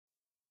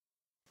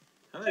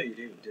How do you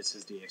do? This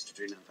is the Extra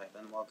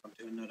 395 and welcome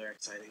to another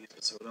exciting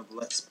episode of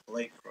Let's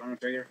Play Chrono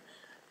Trigger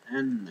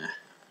and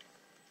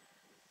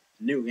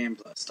New Game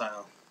Plus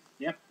style.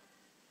 Yep,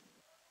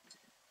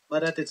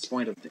 but at this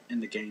point in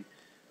the game,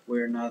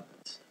 we're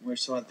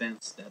so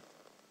advanced that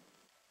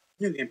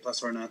New Game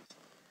Plus or not,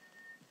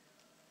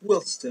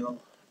 we'll still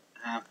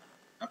have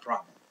a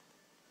problem.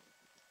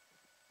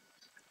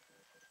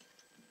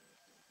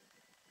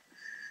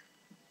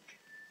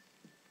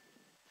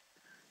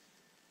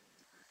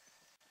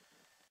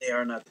 They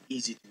are not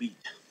easy to beat.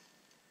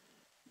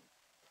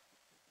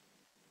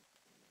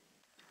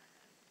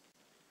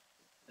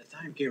 The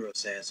time hero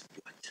says,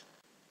 what?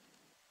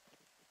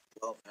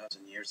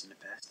 12,000 years in the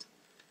past?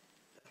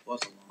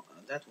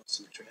 That was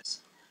some stress.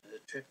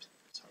 Trip,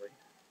 sorry.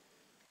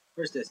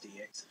 Where's this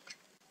DX?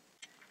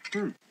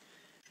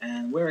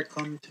 And we're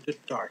come to the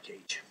Dark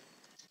Age.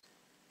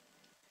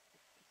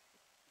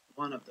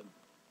 One of them.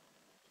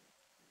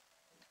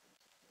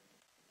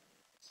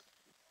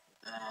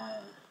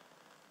 Uh,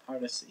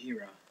 Hardest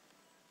era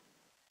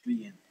to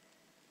be in.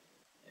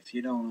 If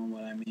you don't know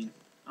what I mean,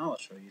 I'll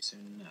show you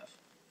soon enough.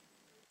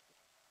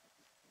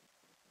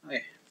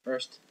 Okay,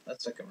 first,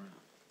 let's look around.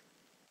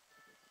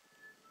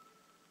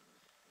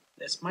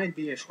 This might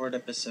be a short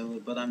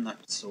episode, but I'm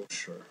not so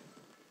sure.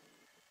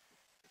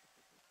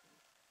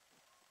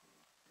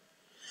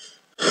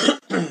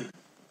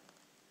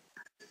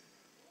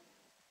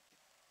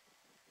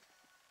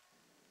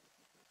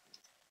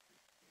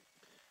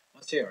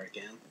 What's here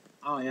again?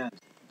 Oh yeah,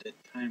 the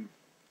time,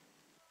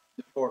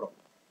 the portal.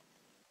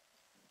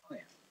 Oh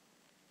yeah.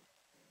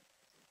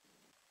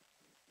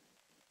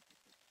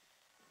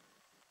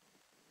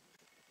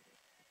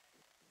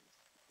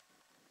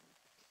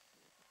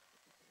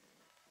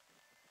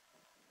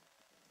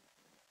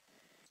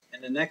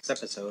 In the next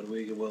episode,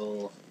 we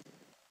will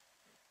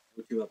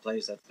go to a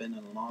place that's been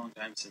a long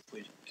time since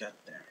we got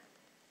there.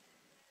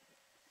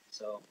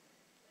 So,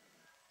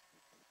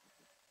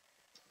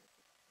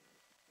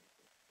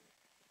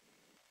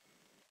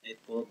 it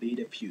will be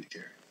the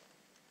future.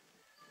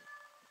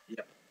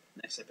 Yep,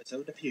 next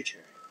episode, the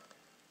future.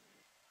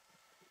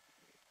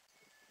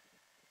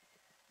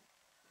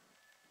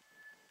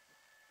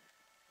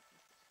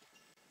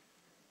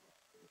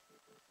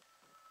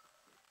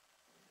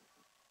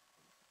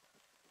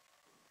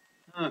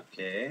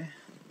 Okay,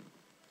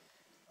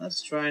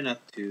 let's try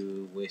not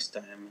to waste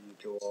time and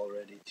go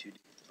already to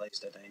the place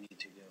that I need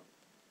to go.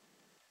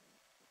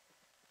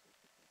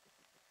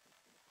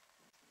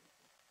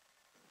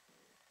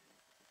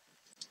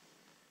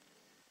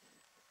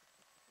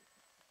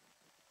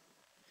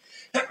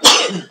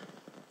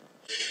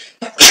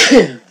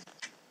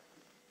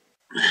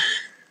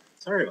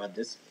 Sorry about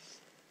this.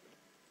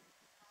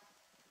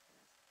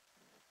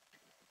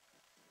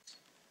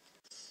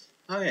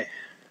 Okay.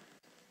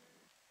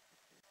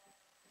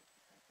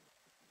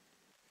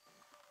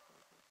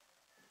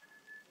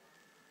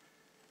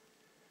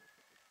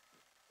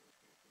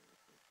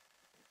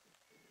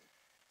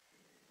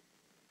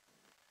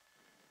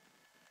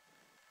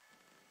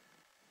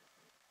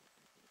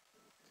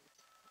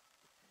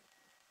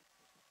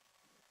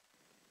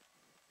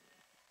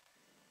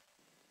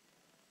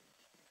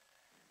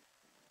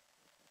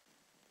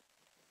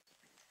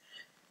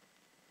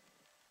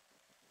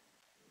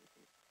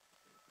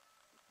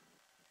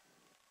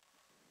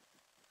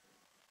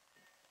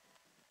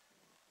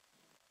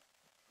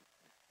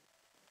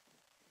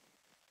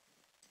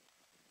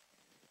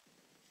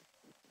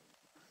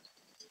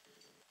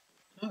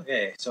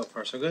 Okay, so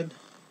far so good.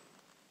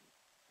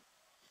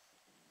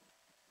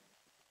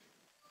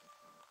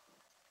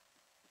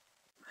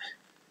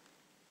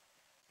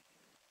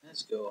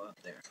 Let's go up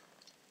there.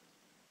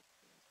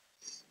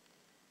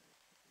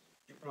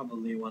 You're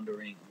probably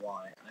wondering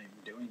why I'm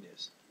doing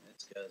this.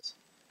 It's because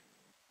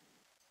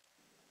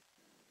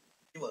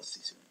you will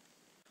see soon.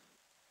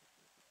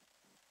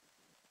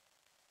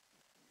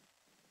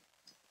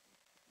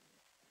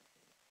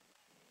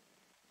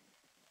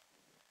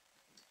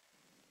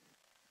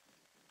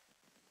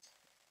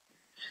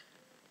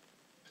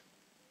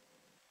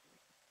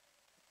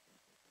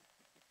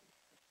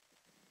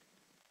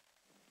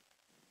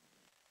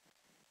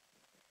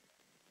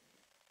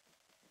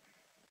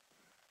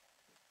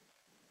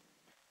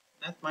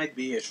 That might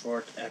be a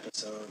short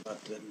episode, but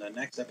in the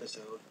next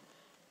episode,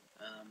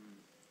 um,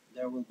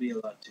 there will be a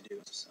lot to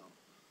do. So,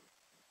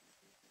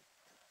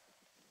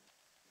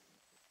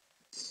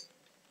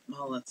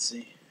 well, let's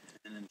see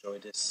and enjoy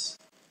this.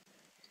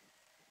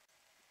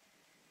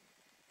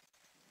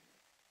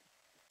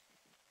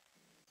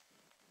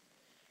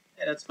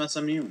 Hey, that's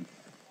Masamune.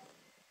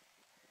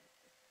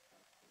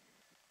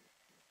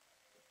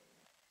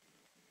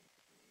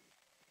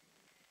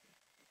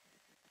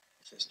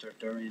 Sister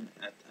Dorian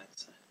at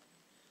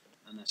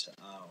Anasha.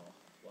 Oh,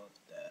 what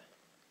the?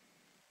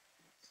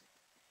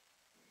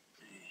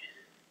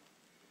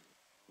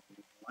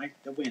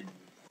 Like the wind.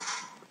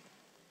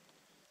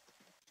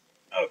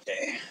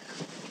 Okay.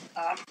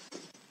 Um,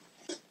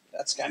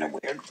 that's kind of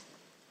weird.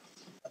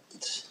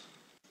 But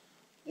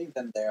leave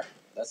them there.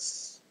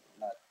 That's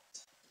not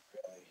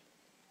really.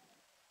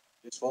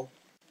 Useful.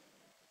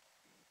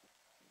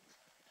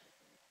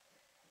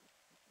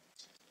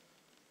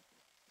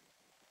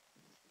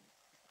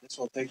 This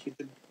will take you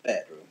to the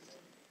bedroom.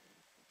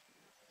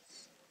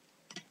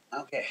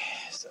 Okay,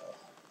 so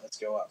let's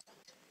go up.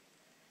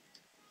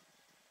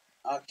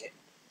 Okay,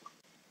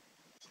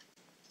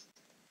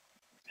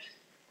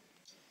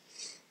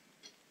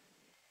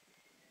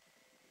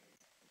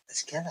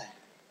 let's go.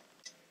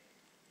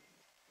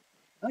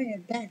 Oh, you're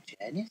back,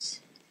 Janice.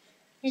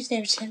 Is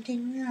there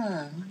something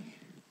wrong?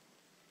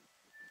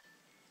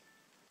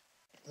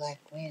 Black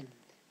wind.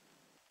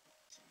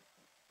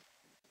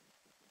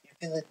 You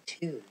feel it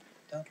too.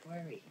 Don't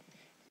worry.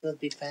 You'll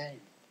be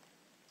fine.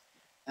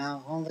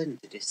 Now hold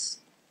into this.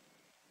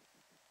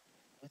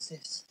 What's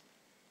this?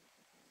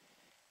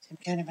 Some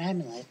kind of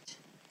amulet.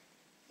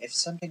 If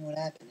something would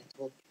happen, it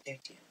will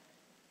protect you.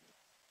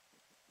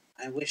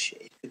 I wish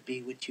it could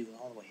be with you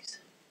always.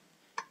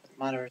 But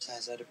Mother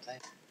has other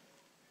plans.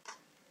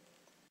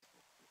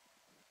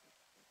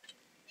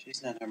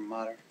 She's not her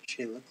mother.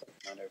 She looked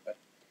like Mother, but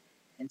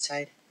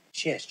inside,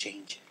 she has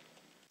changed.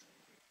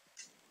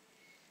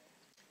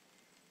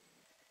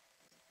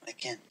 I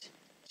can't.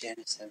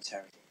 Janice, I'm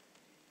sorry.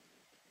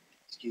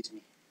 Excuse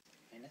me.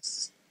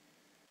 Highness?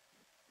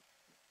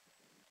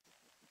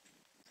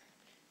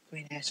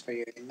 Queen asked for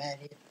your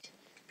immediate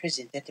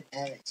present at the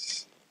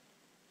palace.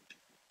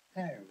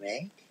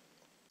 Alright.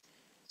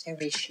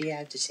 Sorry, she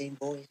had the same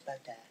voice,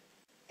 but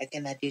I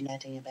cannot do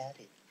nothing about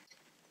it.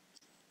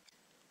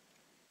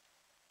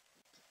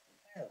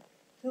 Oh,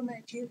 who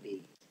might you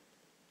be?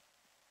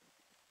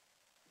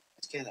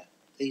 Escala,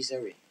 please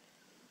hurry.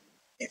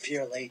 If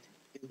you're late,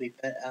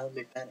 I'll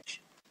be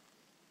punished.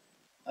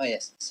 Oh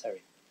yes,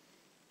 sorry.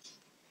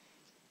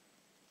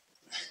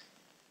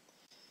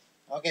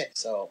 Okay,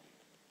 so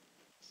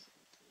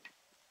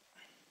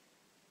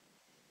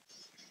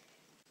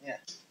yeah,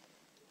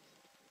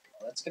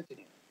 let's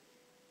continue.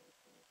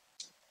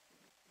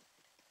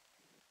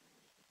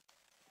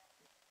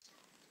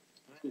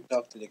 When you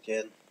talk to the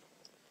kid,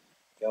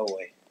 go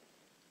away.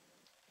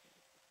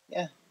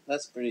 Yeah,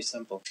 that's pretty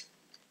simple.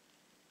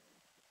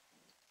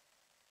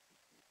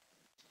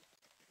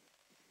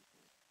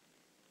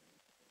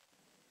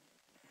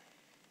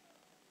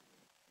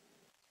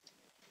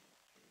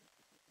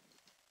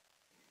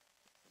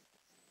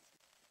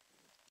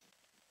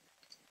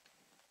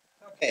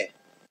 Okay,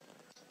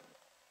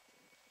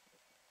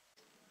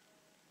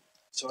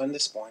 so in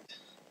this point,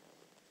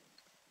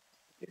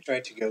 you try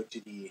to go to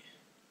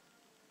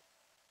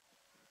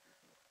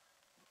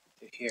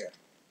here,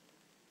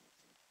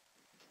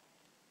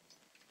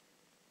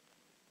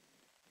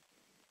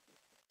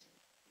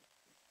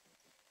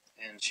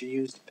 and she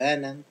used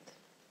pendant.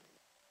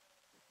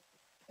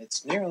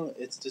 It's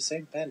the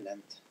same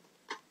pendant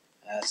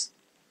as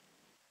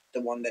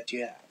the one that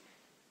you have.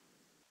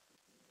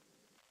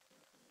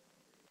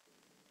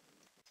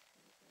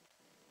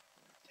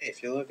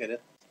 If you look at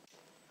it,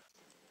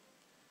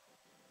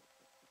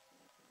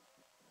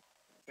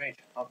 great.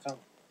 How come?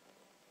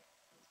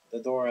 The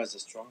door has a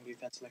strong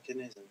defense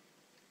mechanism.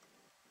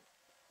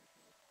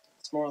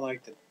 It's more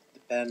like the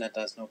pendant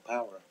has no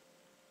power,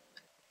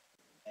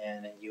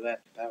 and you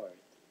have to power it.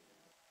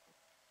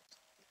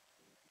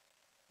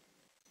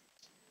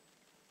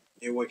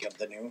 You wake up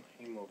the new,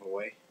 you move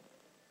away.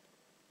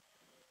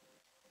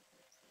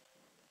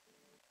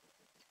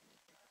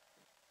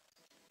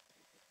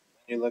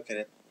 You look at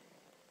it,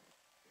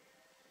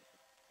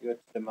 you go to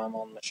the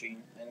manual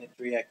machine, and it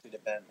reacts to the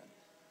pendant.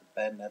 The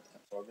pendant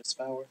absorbs its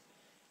power,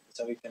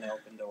 so you can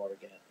open the door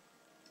again.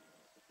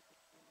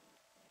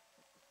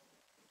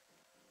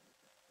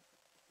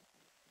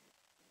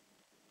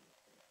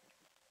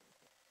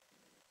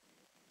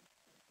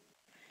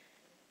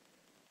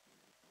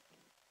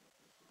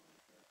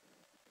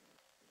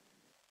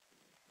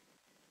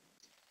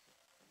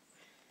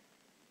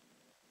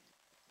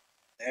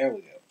 There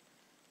we go.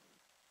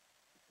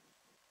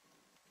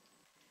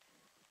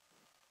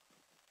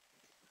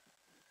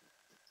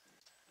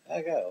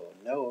 I go.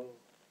 No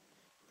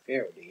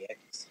fear of the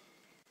X.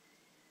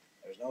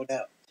 There's no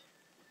doubt.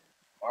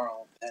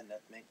 Marl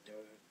pendant make the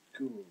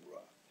guru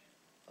rock.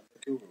 On the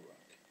guru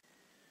rock.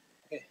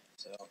 Okay,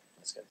 so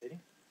let's continue.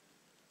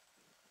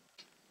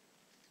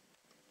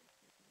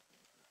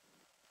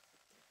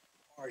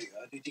 Who are you?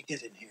 How did you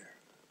get in here?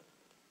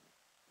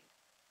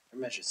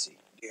 Your Majesty,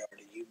 they are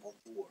the evil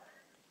door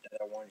that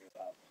I warned you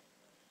about.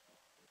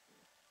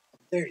 How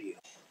dare you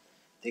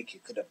think you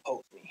could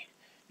oppose me?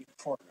 You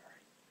foreigner,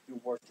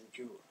 you worse than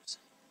gurus.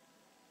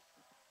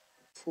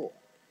 Fool,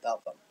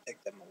 Daltham,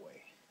 take them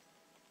away.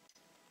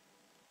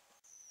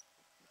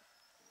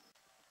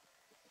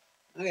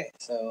 Okay,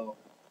 so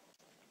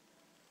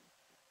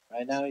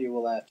right now you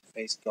will have to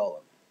face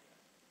Golem.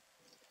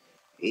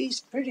 He's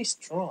pretty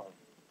strong.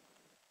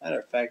 Matter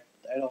of fact,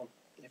 I don't.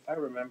 If I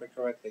remember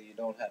correctly, you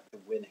don't have to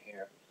win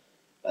here,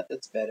 but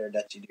it's better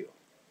that you do.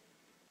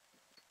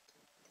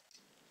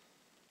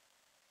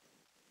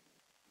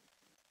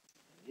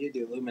 You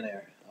do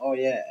Luminaire. Oh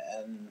yeah,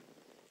 and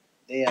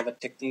they have a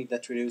technique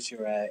that reduces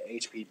your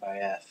HP by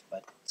half,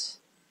 but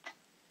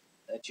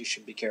that you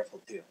should be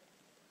careful too.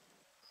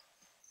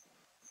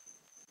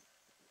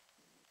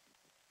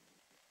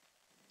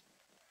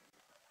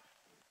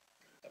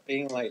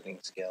 Being lightning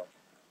skill,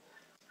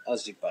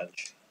 Aussie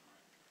punch,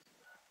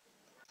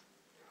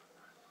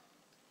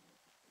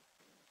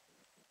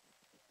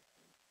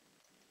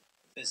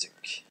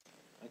 physic.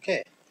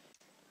 Okay,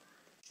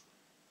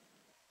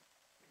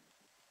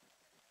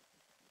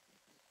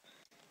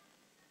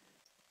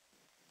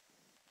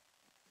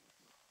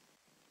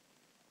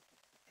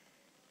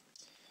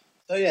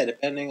 so yeah,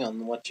 depending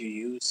on what you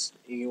use,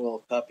 he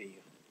will copy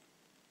you.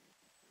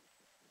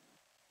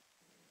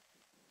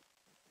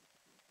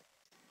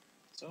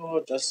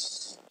 So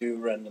just do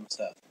random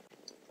stuff.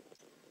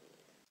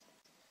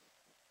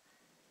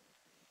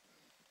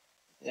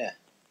 Yeah,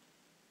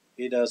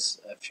 he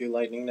does a few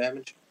lightning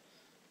damage.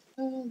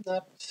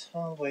 Not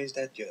always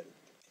that good.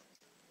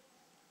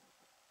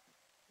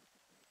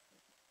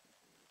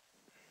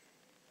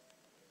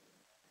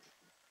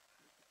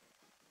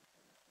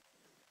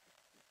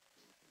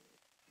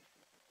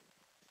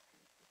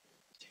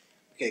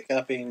 Okay,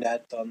 copying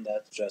that on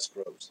that just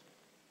grows.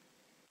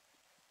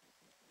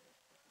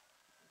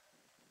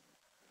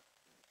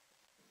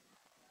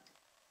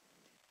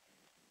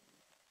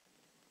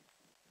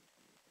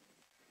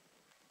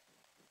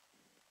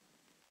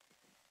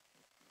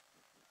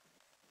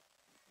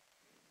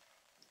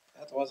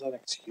 That was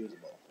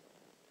unexcusable.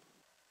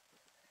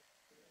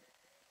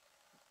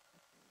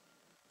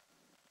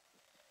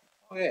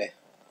 Okay,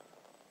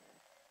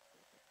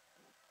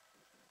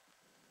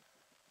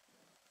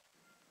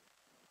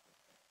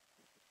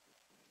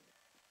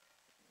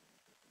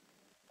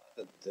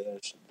 the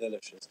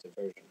delicious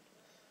diversion.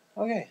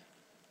 Okay,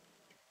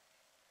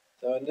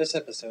 so in this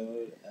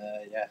episode,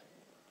 yeah,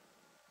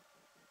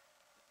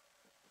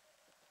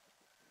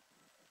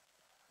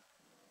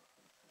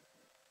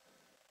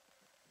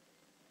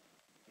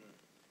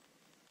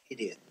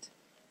 idiot.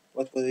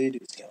 What will you do,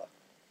 Skella?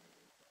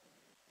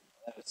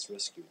 Let's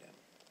rescue them.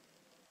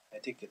 I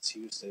think it's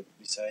used to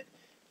decide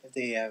if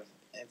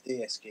they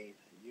escape,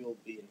 you'll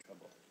be in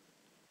trouble.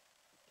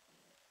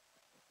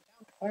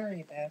 Don't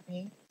worry about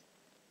me.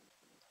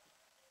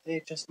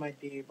 They just might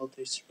be able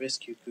to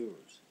rescue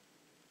gurus.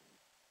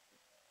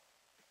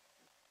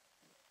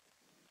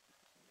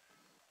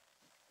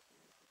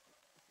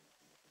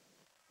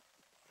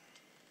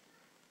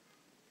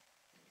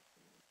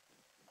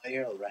 Are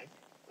you alright?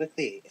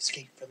 Quickly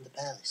escape from the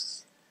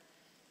palace.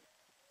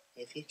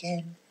 If you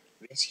can,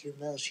 rescue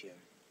Melchior.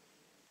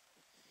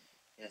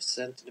 Yes,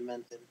 sent to the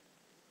mountain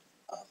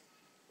of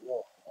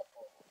war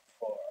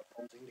for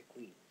opposing the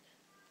queen.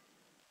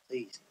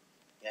 Please,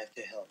 you have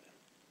to help him.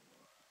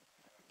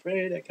 I'm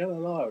afraid I cannot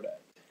allow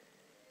that.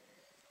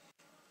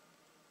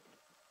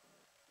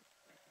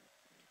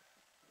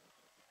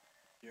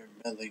 Your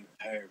meddling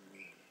tired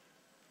me.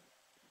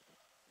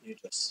 You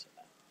just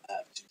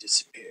have to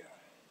disappear.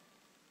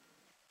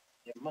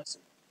 You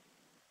mustn't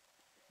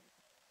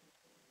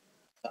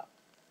stop.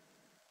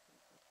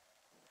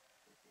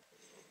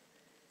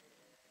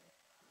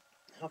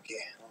 Okay,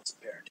 I'll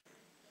spare it.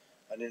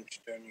 Why didn't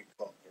you turn your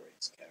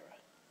cooperate, Scara?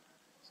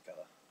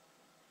 Scala.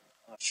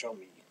 Show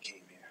me you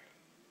came here.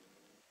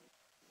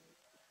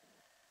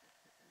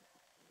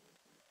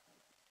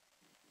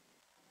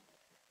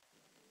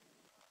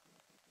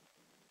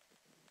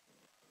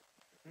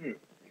 You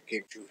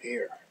came through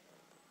here.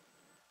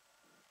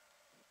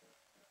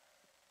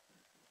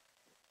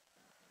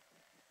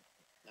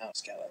 Now,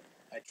 Scala,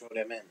 I throw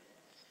them in,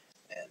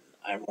 and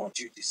I want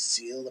you to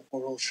seal the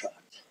portal shut.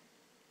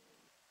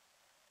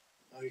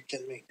 Now you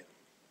can make them.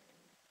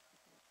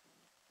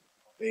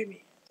 Obey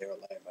me. Their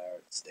alive are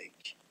at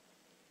stake.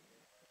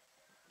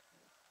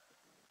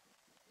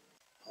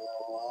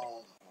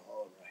 Oh,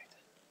 all right.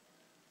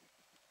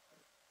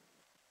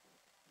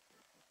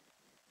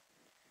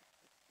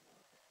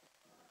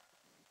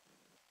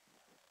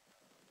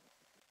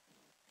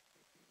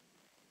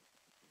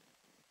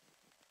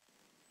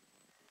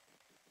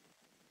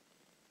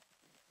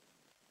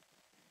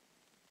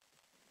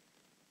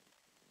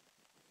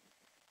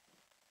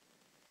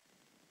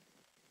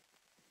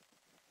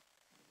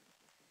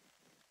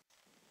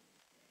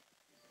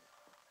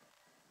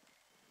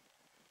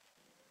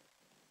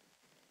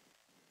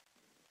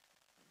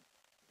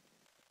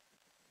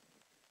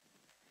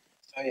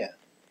 So yeah,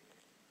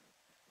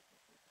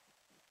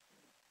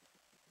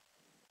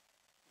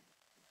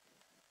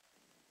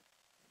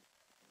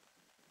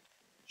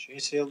 she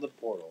sealed the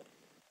portal.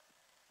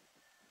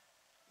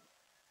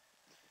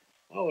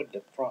 What would the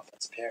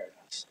prophets spare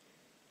us?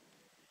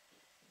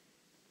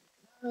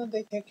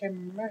 They take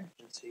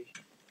energy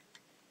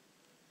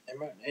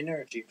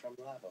from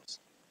Lavos.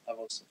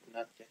 Lavos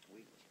not yet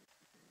weak.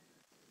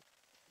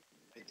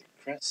 With the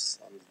crests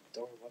on the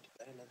door, what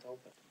planet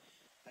open?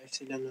 I've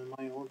seen them in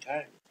my own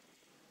time.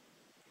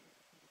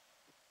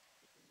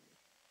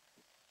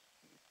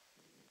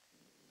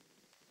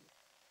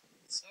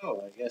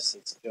 So I guess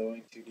it's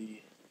going to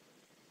the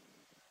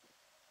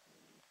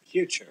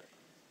future.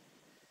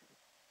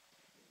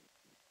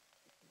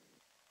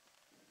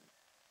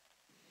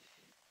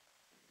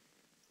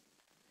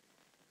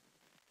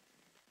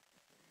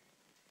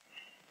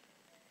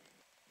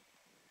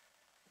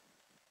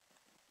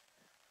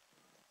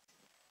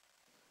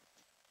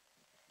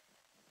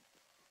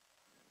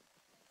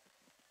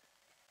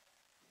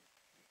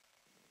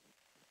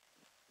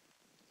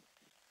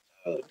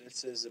 So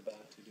this is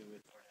about to do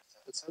it for this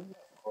episode.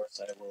 Of course,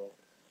 I will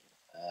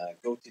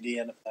go to the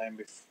end of time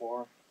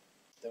before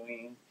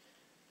doing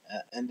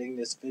ending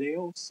this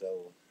video.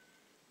 So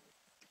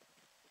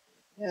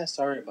yeah,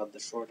 sorry about the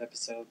short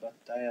episode, but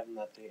I have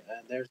nothing.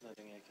 There's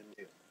nothing I can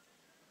do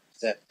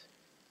except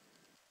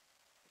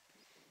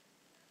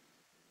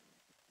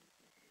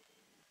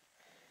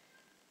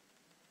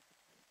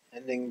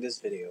ending this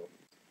video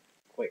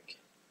quick.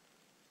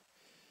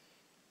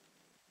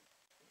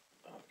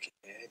 Okay,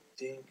 I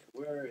think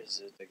where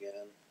is it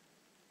again?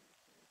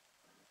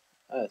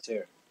 Ah, it's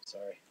here.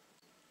 Sorry.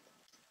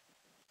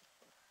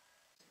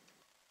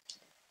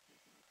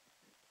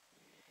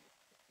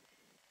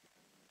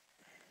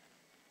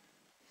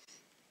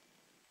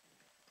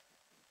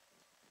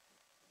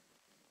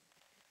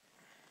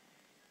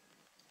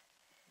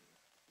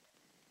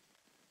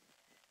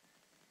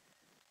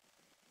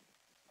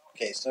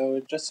 Okay, so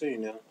just so you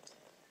know,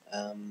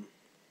 um,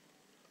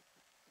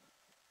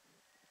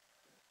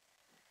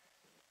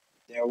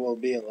 there will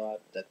be a lot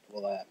that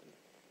will happen,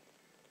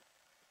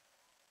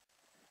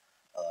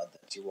 a lot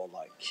that you won't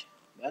like,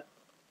 but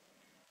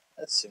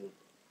that's soon.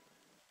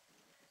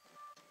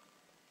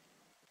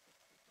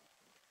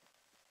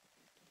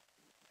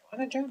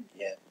 Wanna jump?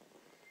 Yeah.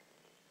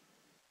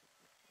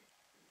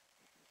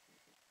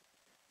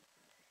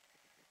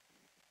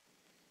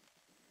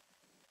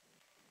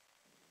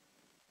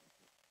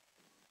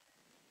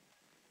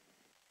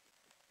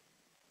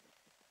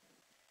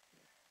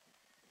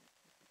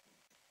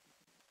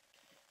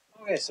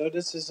 Okay, so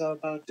this is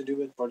about to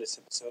do it for this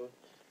episode.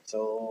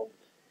 So,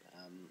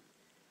 um,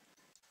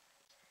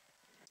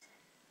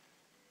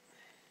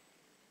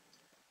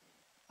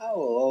 I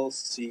will all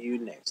see you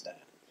next time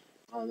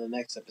on the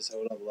next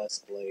episode of Let's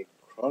Play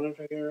Chrono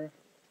Trigger,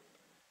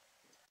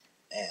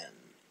 and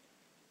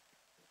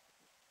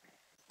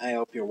I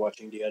hope you're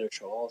watching the other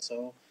show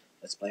also.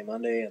 Let's Play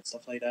Monday and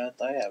stuff like that.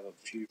 I have a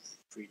few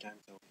free time,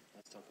 so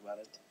let's talk about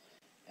it.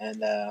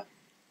 And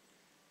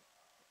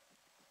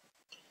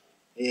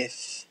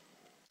if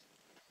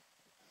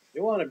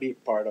you want to be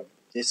part of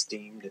this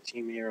team, the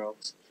Team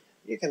Heroes,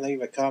 you can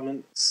leave a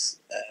comment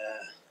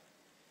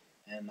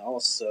and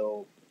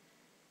also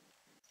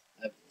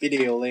a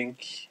video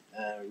link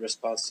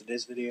response to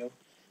this video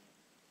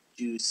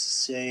to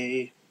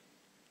say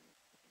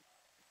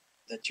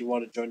that you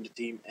want to join the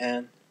team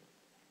and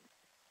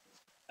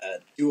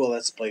do a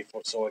let's play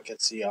for so I can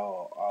see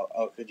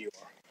how good you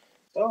are.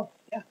 So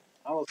yeah,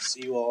 I will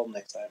see you all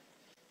next time.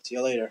 See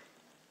you later.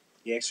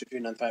 The extra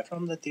 395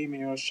 from the Team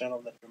Heroes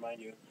channel that remind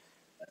you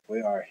that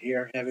we are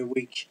here every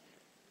week,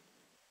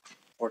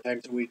 4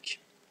 times a week,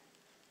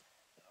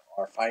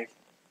 or five.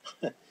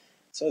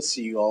 So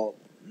see you all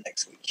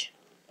next week.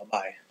 Bye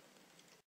bye.